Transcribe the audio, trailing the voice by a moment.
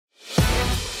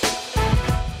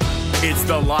It's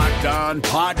the Locked On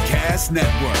Podcast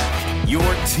Network, your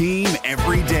team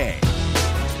every day.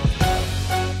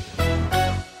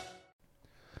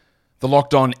 The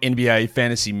Locked On NBA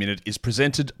Fantasy Minute is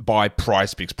presented by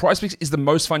PrizePicks. PrizePicks is the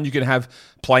most fun you can have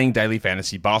playing daily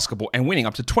fantasy basketball and winning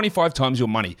up to 25 times your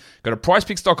money. Go to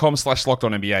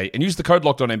prizepicks.com/LockedOnNBA and use the code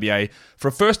LockedOnNBA for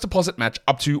a first deposit match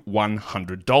up to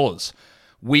 $100.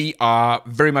 We are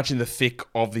very much in the thick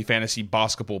of the fantasy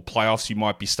basketball playoffs. You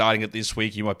might be starting it this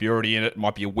week. You might be already in it. It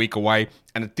might be a week away.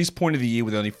 And at this point of the year,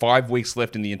 with only 5 weeks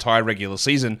left in the entire regular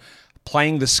season,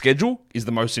 playing the schedule is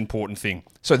the most important thing.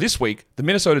 So this week, the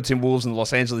Minnesota Timberwolves and the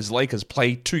Los Angeles Lakers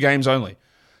play 2 games only.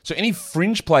 So any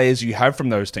fringe players you have from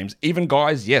those teams, even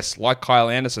guys, yes, like Kyle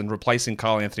Anderson replacing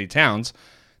Karl Anthony Towns,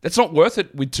 that's not worth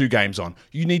it with 2 games on.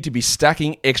 You need to be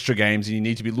stacking extra games, and you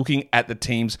need to be looking at the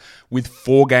teams with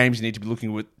 4 games. You need to be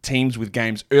looking at teams with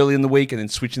games early in the week and then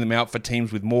switching them out for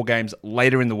teams with more games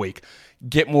later in the week.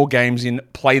 Get more games in,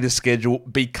 play the schedule,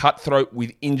 be cutthroat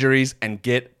with injuries, and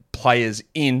get players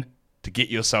in to get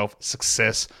yourself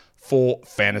success for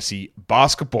fantasy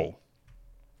basketball.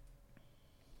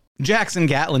 Jackson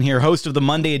Gatlin here, host of the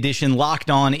Monday edition Locked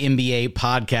On NBA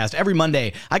podcast. Every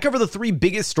Monday, I cover the 3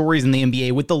 biggest stories in the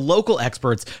NBA with the local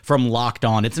experts from Locked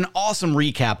On. It's an awesome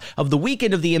recap of the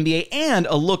weekend of the NBA and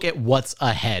a look at what's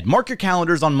ahead. Mark your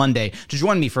calendars on Monday to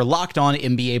join me for Locked On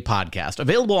NBA podcast,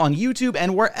 available on YouTube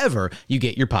and wherever you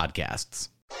get your podcasts.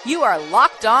 You are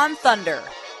Locked On Thunder,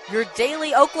 your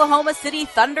daily Oklahoma City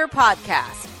Thunder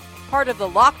podcast. Part of the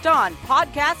Locked On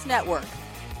Podcast Network,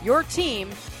 your team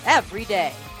every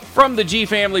day. From the G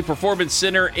Family Performance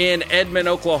Center in Edmond,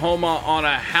 Oklahoma, on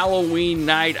a Halloween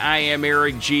night, I am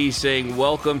Eric G saying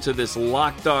welcome to this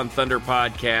Locked On Thunder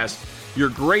podcast. Your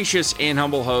gracious and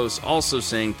humble host, also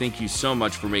saying thank you so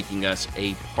much for making us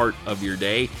a part of your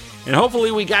day. And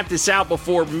hopefully we got this out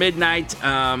before midnight.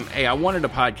 Hey, I wanted a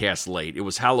podcast late. It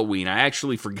was Halloween. I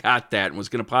actually forgot that and was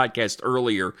going to podcast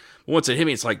earlier. Once it hit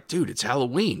me, it's like, dude, it's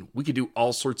Halloween. We could do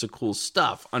all sorts of cool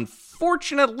stuff.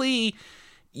 Unfortunately,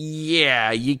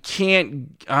 yeah, you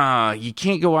can't go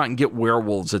out and get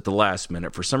werewolves at the last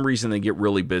minute. For some reason, they get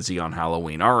really busy on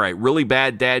Halloween. All right, really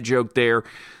bad dad joke there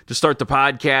to start the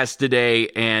podcast today.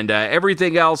 And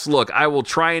everything else, look, I will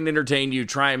try and entertain you,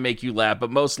 try and make you laugh,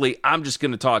 but mostly I'm just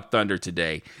going to talk Thunder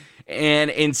today. And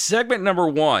in segment number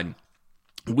 1,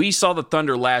 we saw the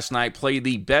Thunder last night play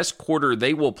the best quarter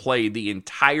they will play the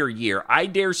entire year. I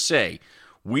dare say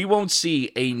we won't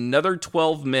see another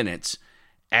 12 minutes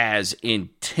as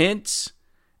intense,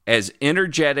 as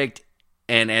energetic,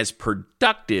 and as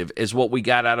productive as what we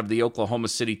got out of the Oklahoma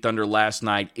City Thunder last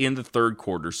night in the third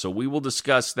quarter. So we will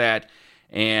discuss that.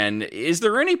 And is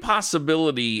there any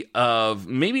possibility of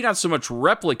maybe not so much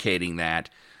replicating that,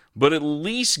 but at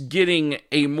least getting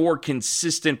a more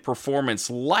consistent performance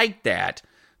like that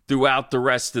throughout the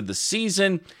rest of the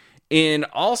season?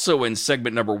 Also in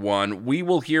segment number 1, we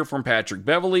will hear from Patrick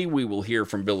Beverley, we will hear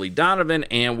from Billy Donovan,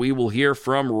 and we will hear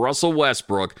from Russell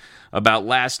Westbrook about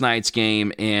last night's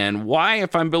game and why,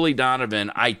 if I'm Billy Donovan,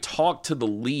 I talked to the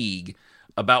league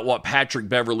about what Patrick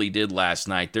Beverley did last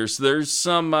night. There's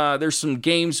some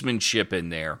gamesmanship in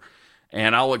there,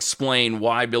 and I'll explain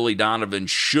why Billy Donovan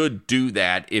should do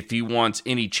that if he wants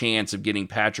any chance of getting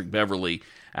Patrick Beverley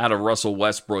out of Russell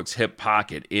Westbrook's hip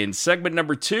pocket. In segment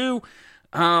number 2,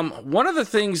 one of the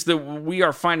things that we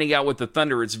are finding out with the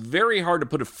Thunder, it's very hard to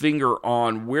put a finger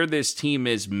on where this team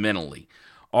is mentally.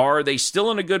 Are they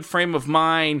still in a good frame of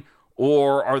mind,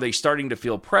 or are they starting to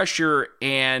feel pressure?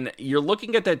 And you're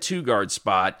looking at that 2-guard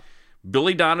spot.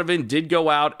 Billy Donovan did go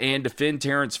out and defend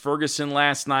Terrence Ferguson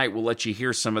last night. We'll let you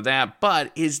hear some of that.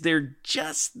 But is there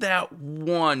just that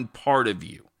one part of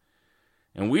you?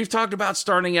 And we've talked about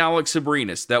starting Alex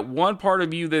Abrines, that one part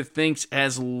of you that thinks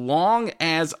as long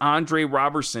as Andre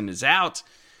Robertson is out,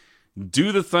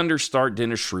 do the Thunder start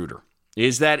Dennis Schroeder?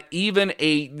 Is that even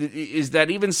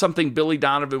something Billy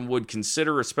Donovan would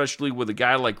consider, especially with a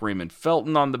guy like Raymond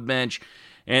Felton on the bench?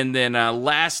 And then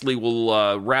lastly,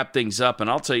 we'll wrap things up, and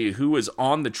I'll tell you who is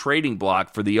on the trading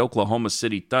block for the Oklahoma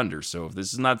City Thunder. So if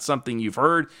this is not something you've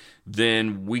heard,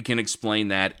 then we can explain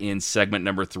that in segment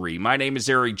number 3. My name is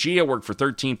Eric G. I work for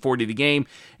 1340 The Game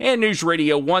and News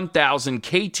Radio 1000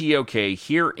 KTOK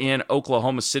here in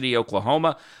Oklahoma City,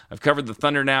 Oklahoma. I've covered the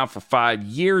Thunder now for 5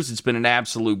 years. It's been an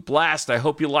absolute blast. I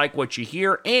hope you like what you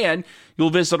hear, and you'll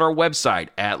visit our website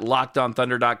at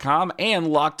LockedOnThunder.com and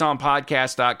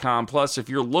LockedOnPodcast.com. Plus, if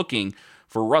you're looking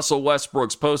for Russell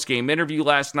Westbrook's postgame interview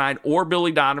last night, or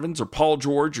Billy Donovan's, or Paul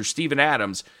George, or Steven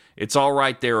Adams, it's all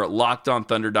right there at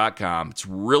LockedOnThunder.com. It's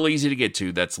real easy to get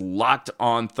to. That's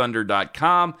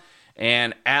LockedOnThunder.com.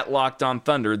 And at Locked On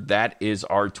Thunder, that is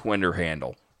our Twitter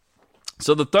handle.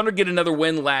 So the Thunder get another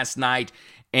win last night,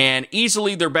 and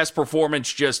easily their best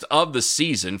performance just of the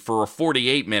season for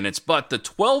 48 minutes. But the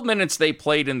 12 minutes they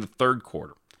played in the third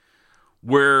quarter,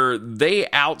 where they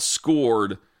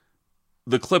outscored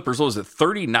the Clippers, what was it,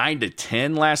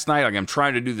 39-10 last night? Like, I'm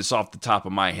trying to do this off the top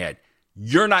of my head.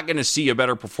 You're not going to see a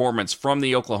better performance from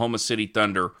the Oklahoma City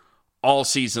Thunder all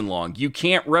season long. You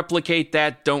can't replicate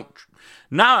that.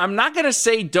 I'm not going to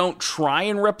say don't try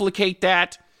and replicate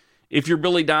that if you're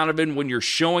Billy Donovan, when you're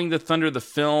showing the Thunder the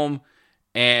film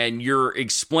and you're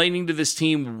explaining to this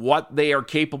team what they are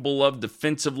capable of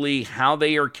defensively, how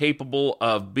they are capable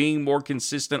of being more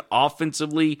consistent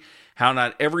offensively, how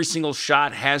not every single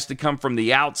shot has to come from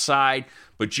the outside,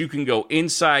 but you can go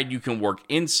inside, you can work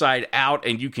inside out,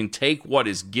 and you can take what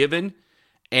is given,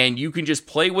 and you can just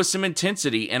play with some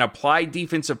intensity and apply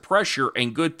defensive pressure,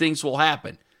 and good things will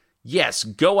happen. Yes,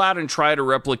 go out and try to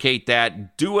replicate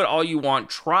that. Do it all you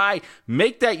want.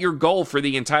 Make that your goal for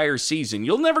the entire season.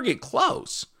 You'll never get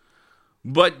close.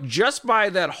 But just by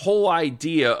that whole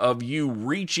idea of you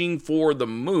reaching for the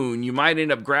moon, you might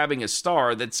end up grabbing a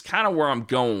star. That's kind of where I'm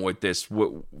going with this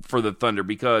for the Thunder,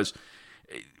 because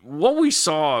what we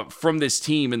saw from this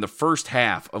team in the first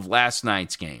half of last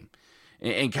night's game,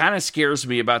 and kind of scares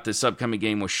me about this upcoming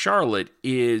game with Charlotte,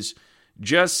 is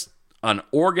just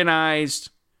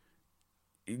unorganized,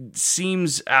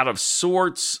 seems out of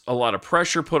sorts, a lot of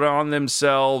pressure put on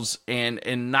themselves, and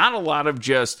not a lot of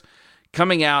just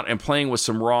coming out and playing with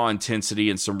some raw intensity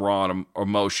and some raw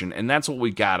emotion. And that's what we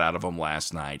got out of them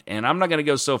last night. And I'm not going to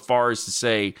go so far as to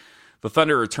say the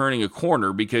Thunder are turning a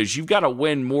corner, because you've got to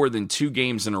win more than 2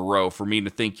 games in a row for me to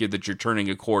think that you're turning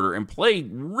a quarter and play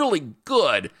really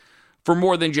good for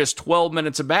more than just 12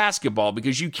 minutes of basketball,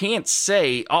 because you can't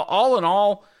say, all in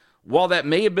all, while that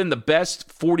may have been the best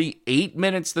 48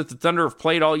 minutes that the Thunder have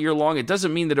played all year long, it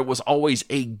doesn't mean that it was always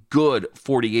a good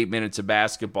 48 minutes of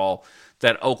basketball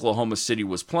that Oklahoma City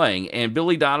was playing. And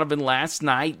Billy Donovan last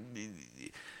night,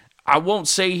 I won't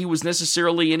say he was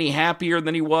necessarily any happier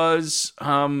than he was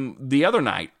the other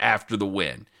night after the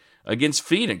win against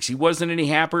Phoenix. He wasn't any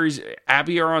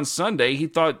happier on Sunday. He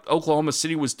thought Oklahoma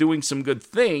City was doing some good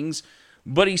things,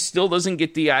 but he still doesn't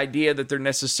get the idea that they're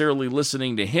necessarily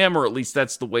listening to him, or at least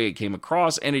that's the way it came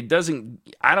across. And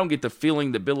I don't get the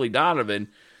feeling that Billy Donovan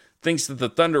thinks that the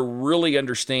Thunder really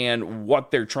understand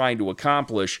what they're trying to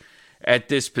accomplish at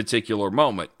this particular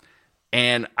moment.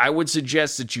 And I would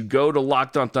suggest that you go to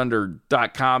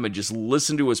LockedOnThunder.com and just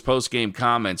listen to his post-game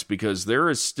comments, because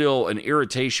there is still an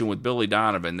irritation with Billy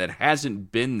Donovan that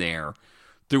hasn't been there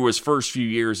through his first few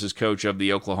years as coach of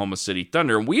the Oklahoma City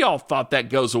Thunder. And we all thought that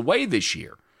goes away this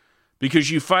year, because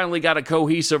you finally got a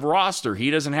cohesive roster.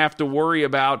 He doesn't have to worry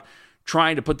about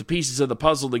trying to put the pieces of the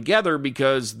puzzle together,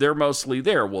 because they're mostly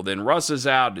there. Well, then Russ is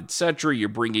out, etc. You're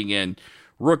bringing in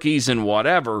rookies and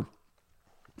whatever,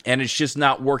 and it's just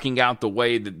not working out the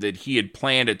way that he had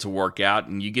planned it to work out.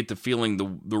 And you get the feeling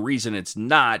the reason it's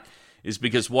not is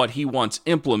because what he wants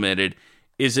implemented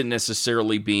isn't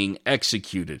necessarily being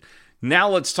executed. Now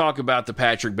let's talk about the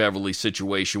Patrick Beverley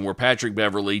situation, where Patrick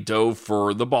Beverley dove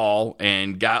for the ball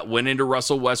and went into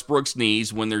Russell Westbrook's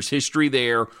knees. When there's history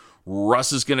there,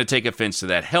 Russ is going to take offense to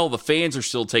that. Hell, the fans are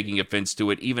still taking offense to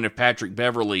it, even if Patrick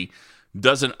Beverley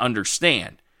doesn't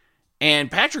understand.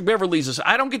 And Patrick Beverley's,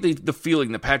 I don't get the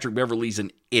feeling that Patrick Beverley's an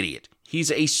idiot.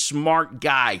 He's a smart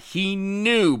guy. He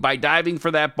knew by diving for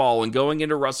that ball and going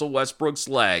into Russell Westbrook's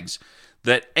legs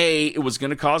that A, it was going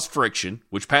to cause friction,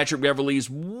 which Patrick Beverley is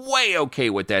way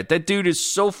okay with that. That dude is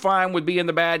so fine with being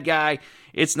the bad guy,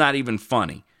 it's not even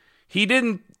funny. He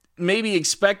didn't maybe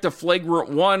expect a flagrant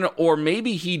one, or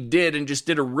maybe he did and just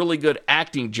did a really good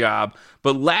acting job.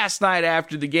 But last night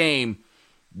after the game,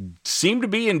 seemed to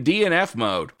be in DNF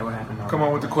mode. Come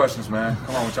on with the questions, man.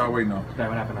 Come on, what y'all waiting on? What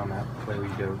happened on that play we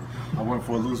do? I went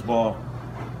for a loose ball.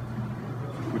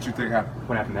 What you think happened?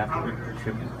 What happened after?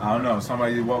 I don't know.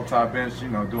 Somebody walked to our bench,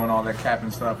 doing all that capping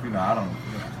stuff. I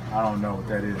don't know what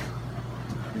that is.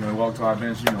 He walked to our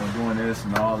bench, doing this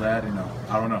and all that.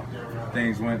 I don't know.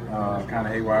 Things went kind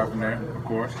of haywire from there, of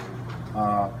course.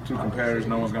 2 competitors,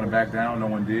 no one's going to back down. No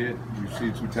one did. You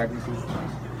see 2 technicals.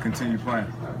 Continue playing.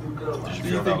 Do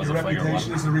you think your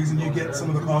reputation is the reason you get some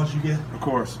of the calls you get? Of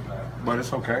course, but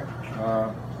it's okay.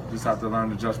 Just have to learn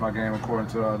to adjust my game according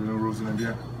to the new rules in the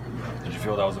NBA. Did you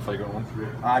feel that was a flagrant one?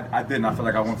 I didn't. I feel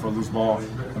like I went for a loose ball.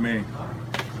 I mean,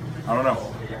 I don't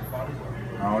know.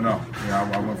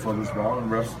 I went for a loose ball,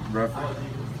 and ref,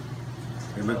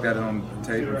 they looked at it on the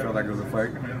tape and felt like it was a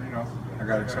flag. I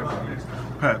got to accept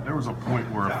that. Pat, there was a point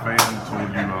where a fan told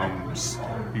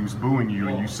you he was booing you,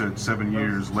 and you said 7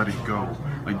 years, let it go.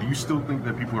 Do you still think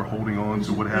that people are holding on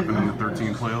to what happened in the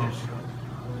 13 playoffs?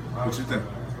 What you think?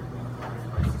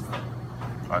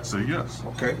 I'd say yes.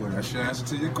 Okay, well, that's your answer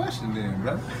to your question then,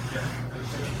 brother.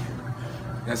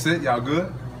 That's it? Y'all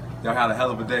good? Y'all had a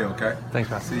hell of a day, okay? Thanks,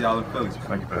 man. See y'all in Philly.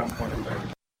 Thank you, Pat.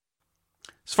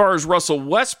 As far as Russell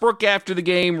Westbrook after the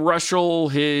game, Russell,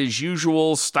 his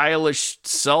usual stylish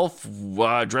self,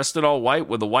 dressed in all white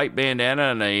with a white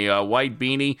bandana and a white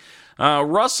beanie.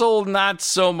 Russell, not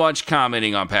so much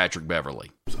commenting on Patrick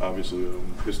Beverley. There's obviously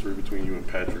a history between you and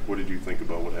Patrick. What did you think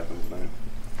about what happened tonight?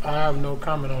 I have no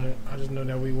comment on it. I just know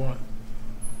that we won.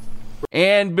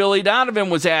 And Billy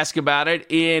Donovan was asked about it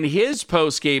in his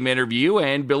post-game interview,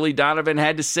 and Billy Donovan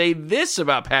had to say this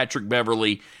about Patrick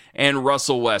Beverley and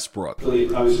Russell Westbrook.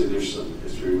 Billy, obviously there's some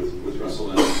history with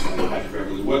Russell and Patrick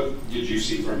Beverley. What did you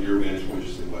see from your vantage point,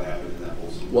 just what happened in that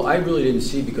whole scene? Well, I really didn't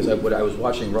see, because I was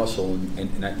watching Russell,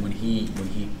 and when he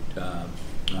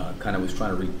kind of was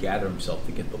trying to regather himself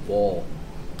to get the ball,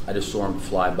 I just saw him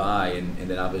fly by, and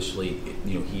then obviously,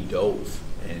 he dove,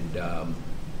 and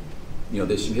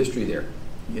there's some history there,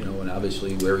 and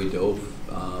obviously where he dove,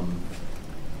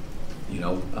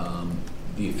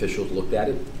 the officials looked at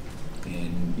it,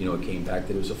 and it came back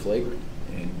that it was a flagrant,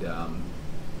 and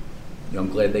I'm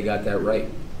glad they got that right,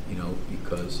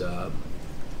 because I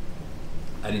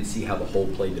didn't see how the whole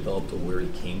play developed or where he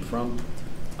came from,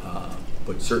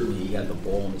 but certainly he had the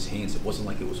ball in his hands. It wasn't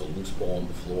like it was a loose ball on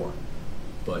the floor.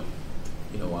 But,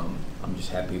 I'm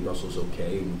just happy Russell's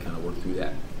okay, and we kind of worked through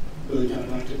that. Really kind of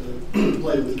back to the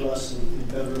play with Russ and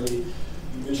Beverly.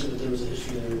 You mentioned that there was a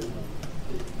history there.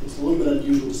 It's a little bit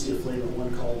unusual to see a flagrant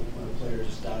one call when a player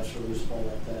just dives for a loose ball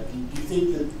like that. Do you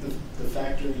think that the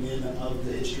factoring in of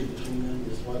the history between them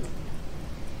is what?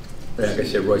 Like I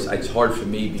said, Royce, it's hard for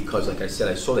me because, like I said,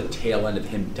 I saw the tail end of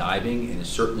him diving, and it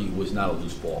certainly was not a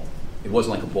loose ball. It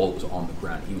wasn't like a ball that was on the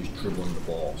ground. He was dribbling the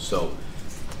ball. So,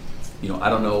 I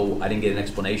don't know. I didn't get an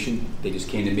explanation. They just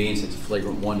came to me and said it's a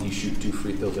flagrant one. You shoot 2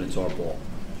 free throws and it's our ball.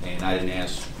 And I didn't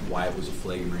ask why it was a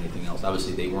flagrant or anything else.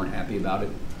 Obviously, they weren't happy about it.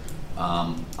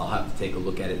 I'll have to take a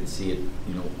look at it and see it,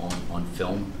 on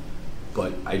film.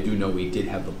 But I do know he did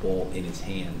have the ball in his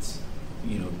hands,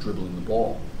 dribbling the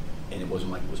ball, and it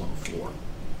wasn't like it was on the floor.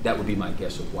 That would be my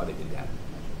guess of why they did that.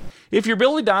 If you're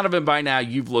Billy Donovan by now,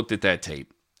 you've looked at that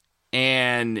tape.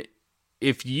 And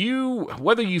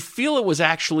whether you feel it was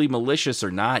actually malicious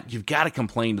or not, you've got to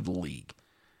complain to the league.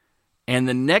 And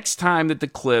the next time that the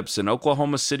Clips in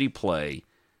Oklahoma City play,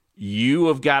 you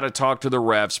have got to talk to the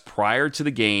refs prior to the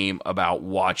game about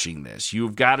watching this.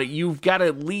 You've got to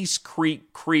at least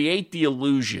create the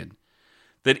illusion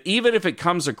that even if it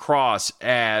comes across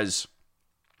as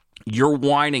you're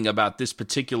whining about this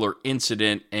particular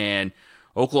incident and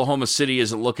Oklahoma City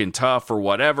isn't looking tough or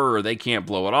whatever, or they can't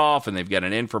blow it off and they've got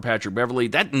an in for Patrick Beverley,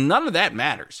 none of that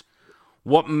matters.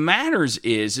 What matters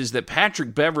is that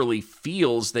Patrick Beverley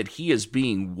feels that he is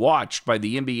being watched by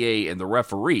the NBA and the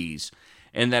referees,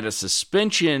 and that a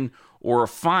suspension or a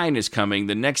fine is coming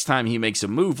the next time he makes a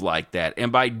move like that.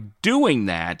 And by doing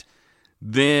that,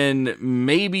 then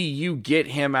maybe you get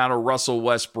him out of Russell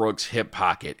Westbrook's hip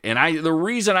pocket. And the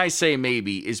reason I say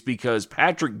maybe is because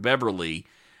Patrick Beverley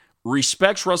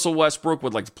respects Russell Westbrook,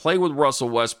 would like to play with Russell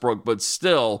Westbrook, but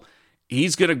still,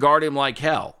 he's going to guard him like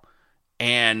hell.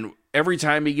 And every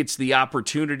time he gets the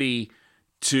opportunity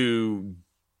to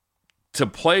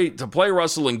play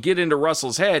Russell and get into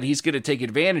Russell's head, he's going to take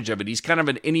advantage of it. He's kind of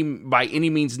by any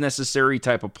means necessary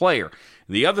type of player.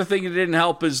 The other thing that didn't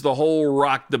help is the whole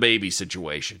rock the baby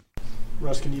situation.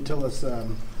 Russ, can you tell us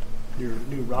your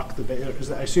new rock the baby?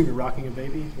 I assume you're rocking a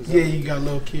baby? Yeah, you got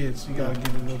little kids. You got to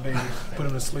give the little baby, put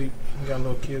them to sleep. You got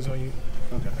little kids on you.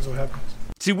 Okay, that's what happens.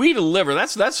 See, we deliver.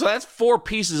 That's 4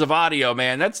 pieces of audio,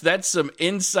 man. That's some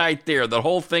insight there. The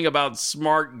whole thing about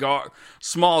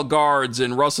small guards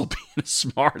and Russell being a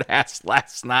smart ass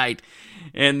last night,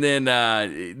 and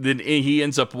then he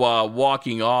ends up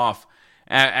walking off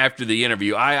after the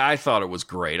interview. I thought it was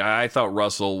great. I thought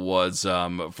Russell was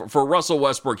for Russell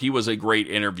Westbrook. He was a great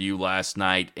interview last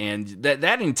night, and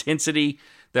that intensity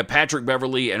that Patrick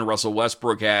Beverley and Russell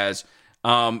Westbrook has.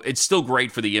 It's still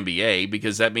great for the NBA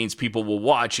because that means people will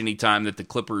watch anytime that the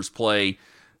Clippers play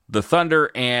the Thunder,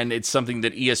 and it's something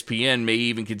that ESPN may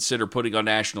even consider putting on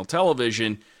national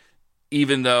television,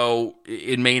 even though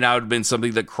it may not have been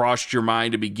something that crossed your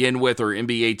mind to begin with, or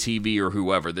NBA TV or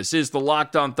whoever. This is the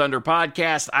Locked On Thunder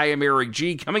podcast. I am Eric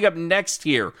G. Coming up next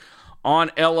here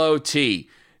on LOT,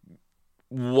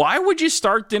 why would you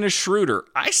start Dennis Schroeder?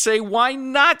 I say, why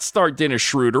not start Dennis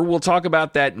Schroeder? We'll talk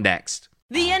about that next.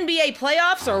 The NBA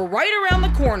playoffs are right around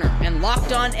the corner, and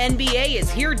Locked On NBA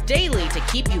is here daily to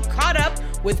keep you caught up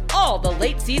with all the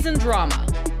late season drama.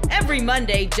 Every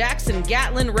Monday, Jackson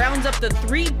Gatlin rounds up the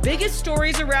 3 biggest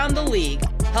stories around the league,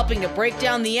 helping to break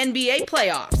down the NBA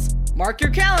playoffs. Mark your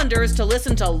calendars to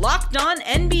listen to Locked On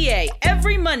NBA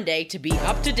every Monday to be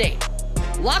up to date.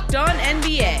 Locked On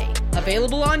NBA,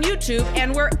 available on YouTube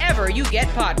and wherever you get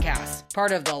podcasts.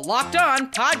 Part of the Locked On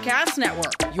Podcast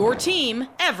Network, your team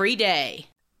every day.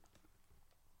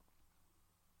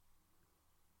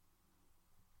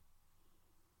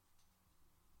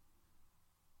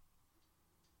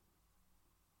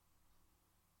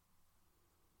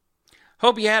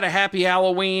 Hope you had a happy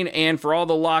Halloween, and for all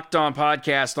the Locked On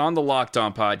podcasts on the Locked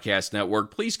On Podcast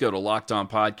Network, please go to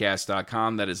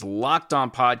LockedOnPodcast.com. That is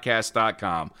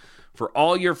LockedOnPodcast.com. For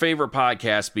all your favorite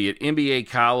podcasts, be it NBA,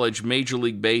 college, Major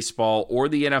League Baseball, or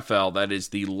the NFL, that is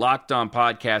the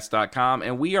LockedOnPodcast.com,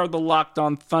 and we are the Locked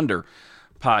On Thunder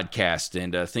podcast.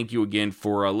 And thank you again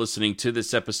for listening to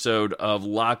this episode of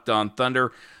Locked On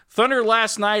Thunder. Thunder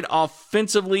last night,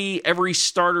 offensively, every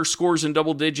starter scores in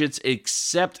double digits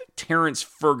except Terrence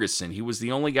Ferguson. He was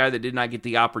the only guy that did not get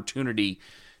the opportunity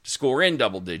to score in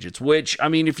double digits, which, I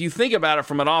mean, if you think about it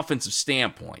from an offensive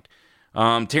standpoint,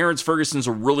 Terrence Ferguson's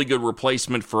a really good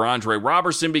replacement for Andre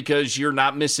Robertson because you're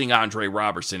not missing Andre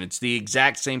Robertson. It's the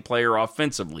exact same player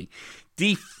offensively.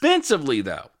 Defensively,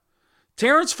 though,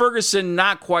 Terrence Ferguson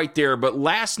not quite there, but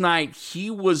last night he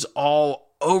was all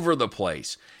over the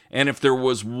place. And if there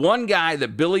was one guy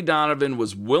that Billy Donovan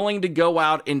was willing to go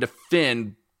out and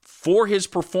defend for his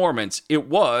performance, it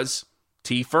was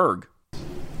T. Ferg.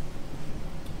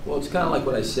 Well, it's kind of like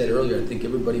what I said earlier. I think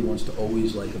everybody wants to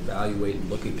always evaluate and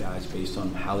look at guys based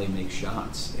on how they make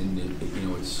shots, and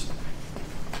it's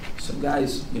some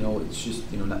guys. It's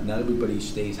just not everybody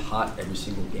stays hot every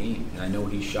single game. And I know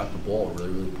he shot the ball really,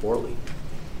 really poorly,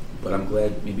 but I'm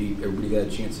glad maybe everybody got a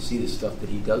chance to see the stuff that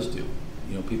he does do.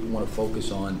 People want to focus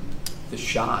on the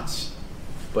shots,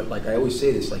 but like I always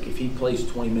say this, if he plays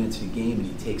 20 minutes in a game and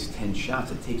he takes 10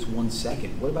 shots, it takes 1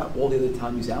 second. What about all the other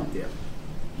time he's out there?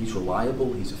 He's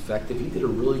reliable, he's effective. He did a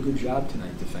really good job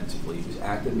tonight defensively. He was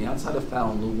active. Outside of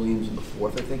fouling Lou Williams in the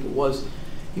fourth, I think it was,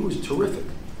 he was terrific.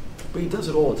 But he does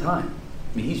it all the time.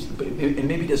 And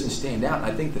maybe he doesn't stand out.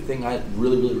 I think the thing I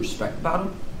really, really respect about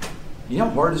him, you know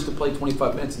how hard it is to play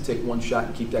 25 minutes and take 1 shot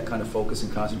and keep that kind of focus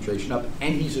and concentration up?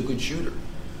 And he's a good shooter.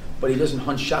 But he doesn't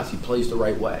hunt shots. He plays the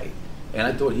right way. And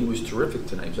I thought he was terrific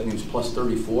tonight. I think he was plus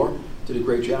 34. Did a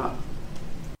great job.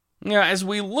 Yeah, as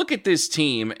we look at this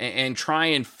team and try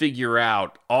and figure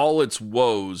out all its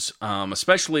woes,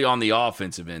 especially on the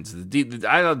offensive ends,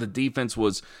 I thought the defense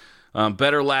was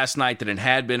better last night than it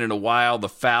had been in a while. The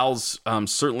fouls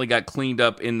certainly got cleaned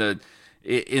up in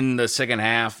the second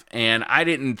half, and I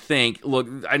didn't think, look,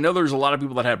 I know there's a lot of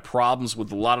people that had problems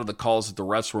with a lot of the calls that the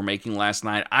refs were making last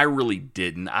night. I really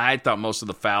didn't. I thought most of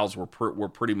the fouls were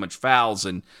pretty much fouls,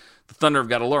 and the Thunder have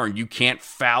got to learn. You can't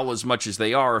foul as much as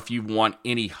they are if you want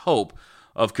any hope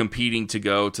of competing to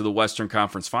go to the Western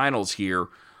Conference Finals here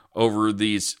over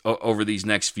these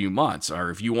next few months, or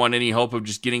if you want any hope of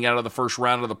just getting out of the first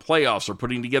round of the playoffs or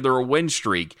putting together a win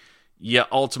streak, you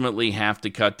ultimately have to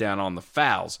cut down on the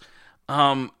fouls.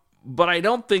 But I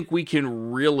don't think we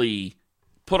can really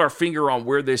put our finger on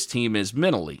where this team is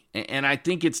mentally. And I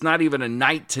think it's not even a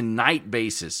night-to-night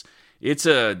basis. It's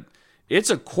a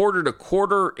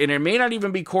quarter-to-quarter, and it may not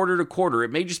even be quarter-to-quarter.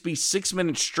 It may just be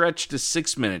 6-minute stretch to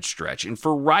 6-minute stretch. And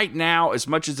for right now, as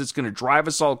much as it's going to drive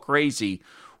us all crazy,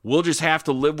 we'll just have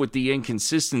to live with the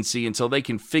inconsistency until they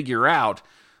can figure out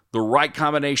the right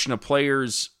combination of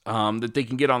players that they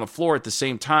can get on the floor at the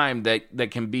same time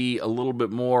that can be a little bit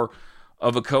more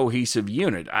of a cohesive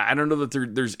unit. I don't know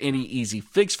that there's any easy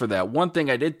fix for that. One thing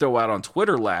I did throw out on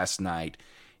Twitter last night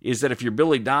is that if you're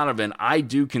Billy Donovan, I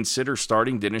do consider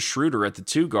starting Dennis Schroeder at the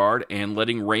 2 guard and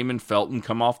letting Raymond Felton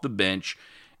come off the bench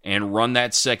and run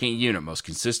that second unit. Most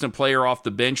consistent player off the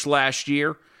bench last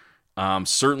year.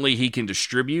 Certainly he can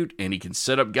distribute, and he can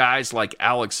set up guys like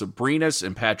Alex Abrinas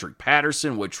and Patrick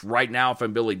Patterson, which right now, if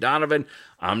I'm Billy Donovan,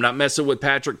 I'm not messing with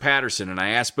Patrick Patterson. And I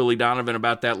asked Billy Donovan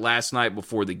about that last night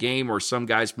before the game. Are some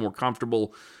guys more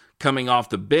comfortable coming off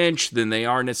the bench than they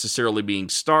are necessarily being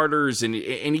starters? And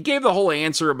he gave the whole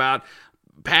answer about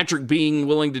Patrick being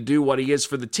willing to do what he is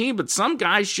for the team, but some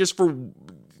guys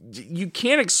you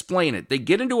can't explain it. They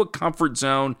get into a comfort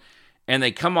zone and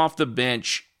they come off the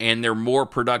bench and they're more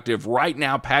productive. Right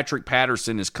now, Patrick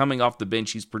Patterson is coming off the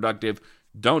bench. He's productive.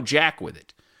 Don't jack with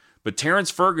it. But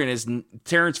Terrence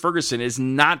Ferguson is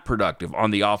not productive on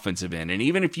the offensive end. And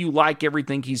even if you like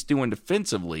everything he's doing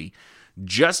defensively,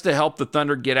 just to help the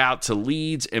Thunder get out to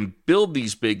leads and build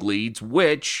these big leads,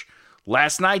 which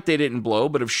last night they didn't blow,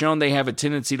 but have shown they have a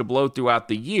tendency to blow throughout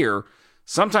the year,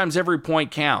 sometimes every point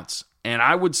counts. And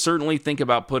I would certainly think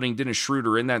about putting Dennis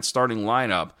Schroeder in that starting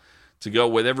lineup to go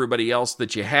with everybody else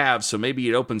that you have, so maybe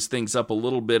it opens things up a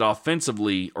little bit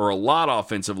offensively, or a lot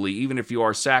offensively, even if you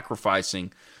are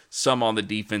sacrificing some on the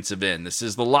defensive end. This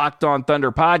is the Locked On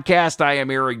Thunder podcast. I am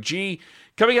Eric G.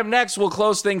 Coming up next, we'll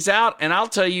close things out, and I'll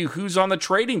tell you who's on the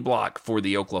trading block for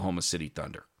the Oklahoma City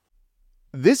Thunder.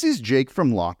 This is Jake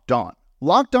from Locked On.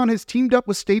 Locked On has teamed up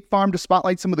with State Farm to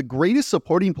spotlight some of the greatest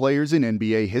supporting players in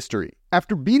NBA history.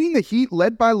 After beating the Heat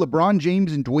led by LeBron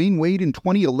James and Dwayne Wade in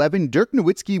 2011, Dirk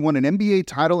Nowitzki won an NBA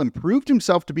title and proved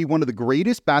himself to be one of the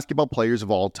greatest basketball players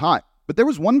of all time. But there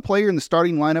was one player in the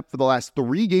starting lineup for the last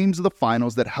 3 games of the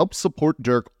finals that helped support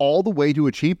Dirk all the way to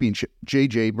a championship,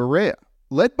 JJ Barea.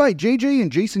 Led by JJ and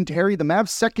Jason Terry, the Mavs'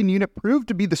 second unit proved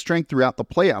to be the strength throughout the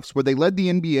playoffs, where they led the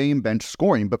NBA in bench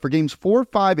scoring. But for games 4,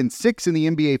 5, and 6 in the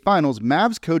NBA Finals,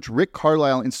 Mavs coach Rick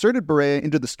Carlisle inserted Barea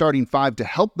into the starting 5 to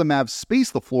help the Mavs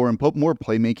space the floor and put more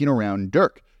playmaking around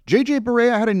Dirk. JJ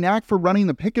Barea had a knack for running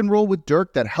the pick and roll with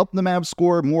Dirk that helped the Mavs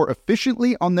score more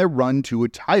efficiently on their run to a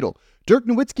title. Dirk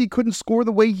Nowitzki couldn't score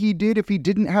the way he did if he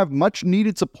didn't have much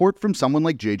needed support from someone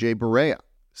like JJ Barea.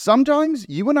 Sometimes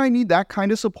you and I need that kind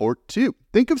of support too.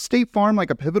 Think of State Farm like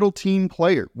a pivotal team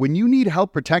player. When you need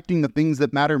help protecting the things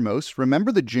that matter most,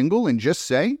 remember the jingle and just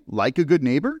say, like a good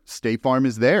neighbor, State Farm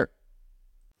is there.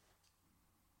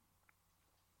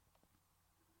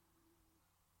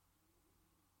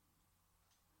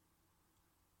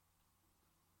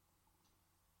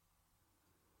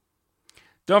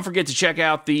 Don't forget to check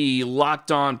out the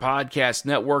Locked On Podcast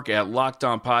Network at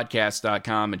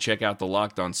lockedonpodcast.com and check out the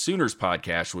Locked On Sooners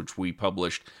podcast, which we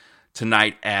published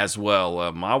tonight as well.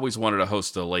 I always wanted to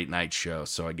host a late night show,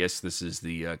 so I guess this is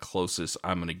the closest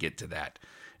I'm going to get to that,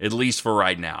 at least for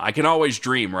right now. I can always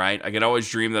dream, right? I can always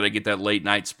dream that I get that late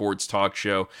night sports talk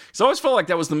show. So I always felt like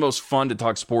that was the most fun to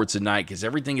talk sports at night because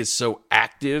everything is so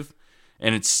active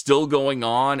and it's still going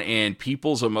on, and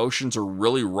people's emotions are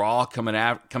really raw coming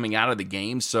out of the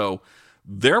game, so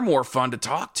they're more fun to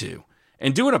talk to.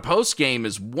 And doing a post game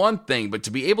is one thing, but to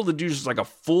be able to do just like a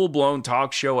full-blown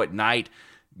talk show at night,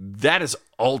 that is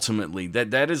ultimately,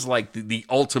 that is like the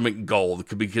ultimate goal,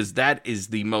 because that is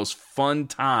the most fun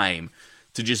time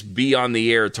to just be on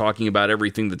the air talking about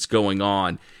everything that's going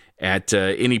on at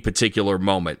any particular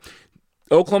moment.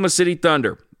 Oklahoma City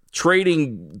Thunder.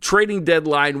 Trading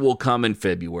deadline will come in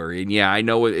February. And yeah, I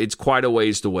know it's quite a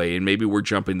ways away, and maybe we're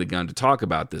jumping the gun to talk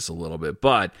about this a little bit.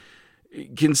 But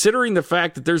considering the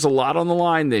fact that there's a lot on the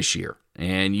line this year,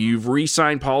 and you've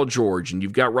re-signed Paul George, and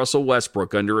you've got Russell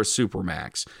Westbrook under a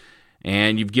supermax,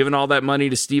 and you've given all that money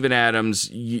to Steven Adams,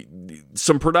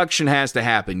 some production has to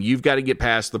happen. You've got to get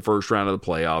past the first round of the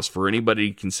playoffs for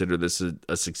anybody to consider this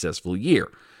a successful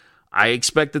year. I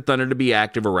expect the Thunder to be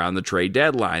active around the trade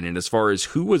deadline. And as far as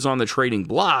who was on the trading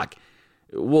block,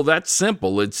 well, that's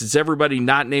simple. It's everybody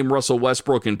not named Russell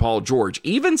Westbrook and Paul George.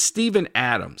 Even Steven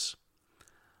Adams.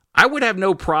 I would have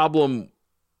no problem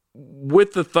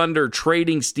with the Thunder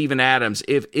trading Steven Adams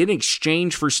if in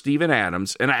exchange for Steven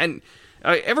Adams, and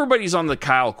everybody's on the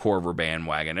Kyle Korver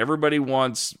bandwagon. Everybody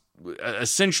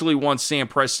essentially wants Sam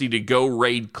Presti to go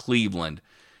raid Cleveland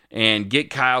and get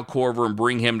Kyle Korver and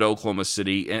bring him to Oklahoma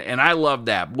City. And I love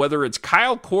that. Whether it's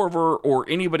Kyle Korver or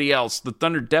anybody else, the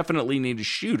Thunder definitely need a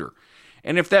shooter.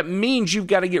 And if that means you've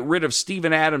got to get rid of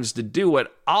Steven Adams to do it,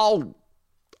 I'll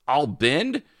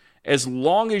bend, as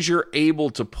long as you're able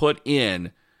to put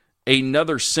in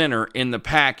another center in the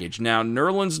package. Now,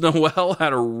 Nerlens Noel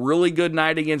had a really good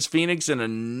night against Phoenix and a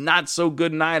not so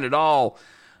good night at all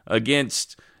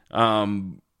against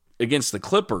the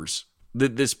Clippers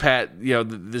this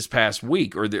past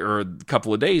week or a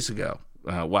couple of days ago.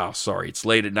 Wow, sorry, it's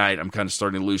late at night. I'm kind of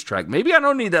starting to lose track. Maybe I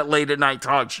don't need that late at night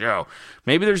talk show.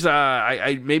 Maybe there's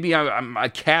I'm a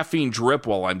caffeine drip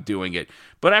while I'm doing it.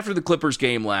 But after the Clippers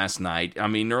game last night, I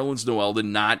mean, Nerlens Noel did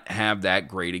not have that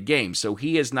great a game, so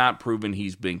he has not proven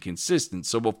he's been consistent.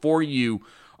 So before you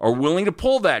are willing to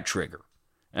pull that trigger,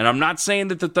 and I'm not saying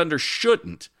that the Thunder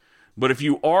shouldn't, but if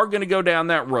you are going to go down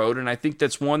that road, and I think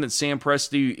that's one that Sam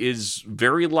Presti is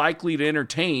very likely to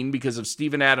entertain because of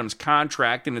Steven Adams'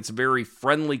 contract, and it's a very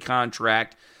friendly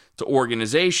contract to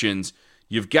organizations,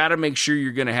 you've got to make sure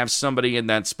you're going to have somebody in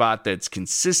that spot that's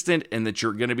consistent and that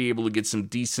you're going to be able to get some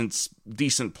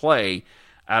decent play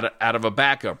out of a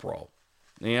backup role.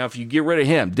 You know, if you get rid of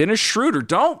him, Dennis Schroeder,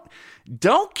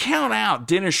 don't count out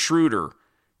Dennis Schroeder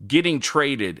getting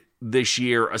traded this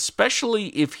year, especially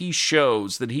if he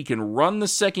shows that he can run the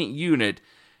second unit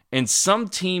and some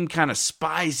team kind of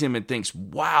spies him and thinks,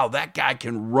 wow, that guy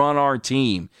can run our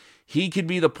team. He could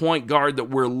be the point guard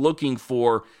that we're looking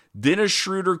for. Dennis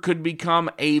Schroeder could become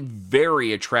a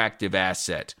very attractive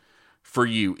asset for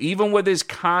you, even with his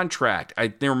contract.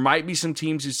 There might be some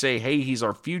teams who say, hey, he's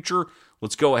our future.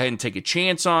 Let's go ahead and take a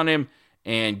chance on him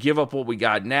and give up what we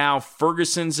got now.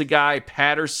 Ferguson's a guy,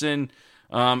 Patterson,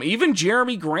 even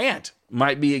Jeremy Grant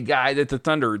might be a guy that the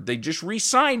Thunder, they just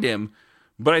re-signed him,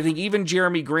 but I think even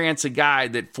Jeremy Grant's a guy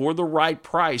that for the right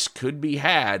price could be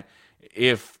had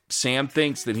if Sam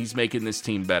thinks that he's making this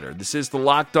team better. This is the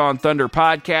Locked On Thunder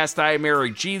podcast. I am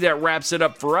Eric G. That wraps it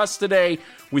up for us today.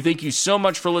 We thank you so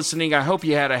much for listening. I hope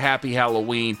you had a happy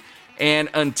Halloween. And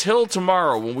until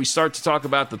tomorrow, when we start to talk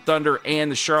about the Thunder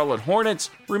and the Charlotte Hornets,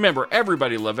 remember,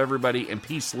 everybody love everybody, and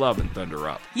peace, love, and Thunder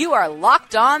up. You are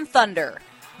Locked On Thunder,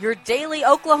 your daily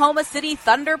Oklahoma City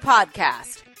Thunder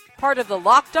podcast. Part of the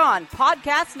Locked On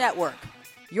Podcast Network,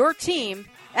 your team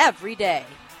every day.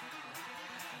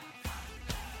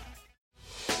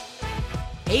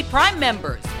 Hey, Prime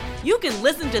members, you can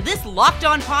listen to this Locked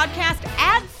On podcast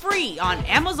ad-free on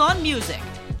Amazon Music.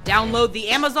 Download the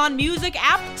Amazon Music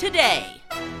app today.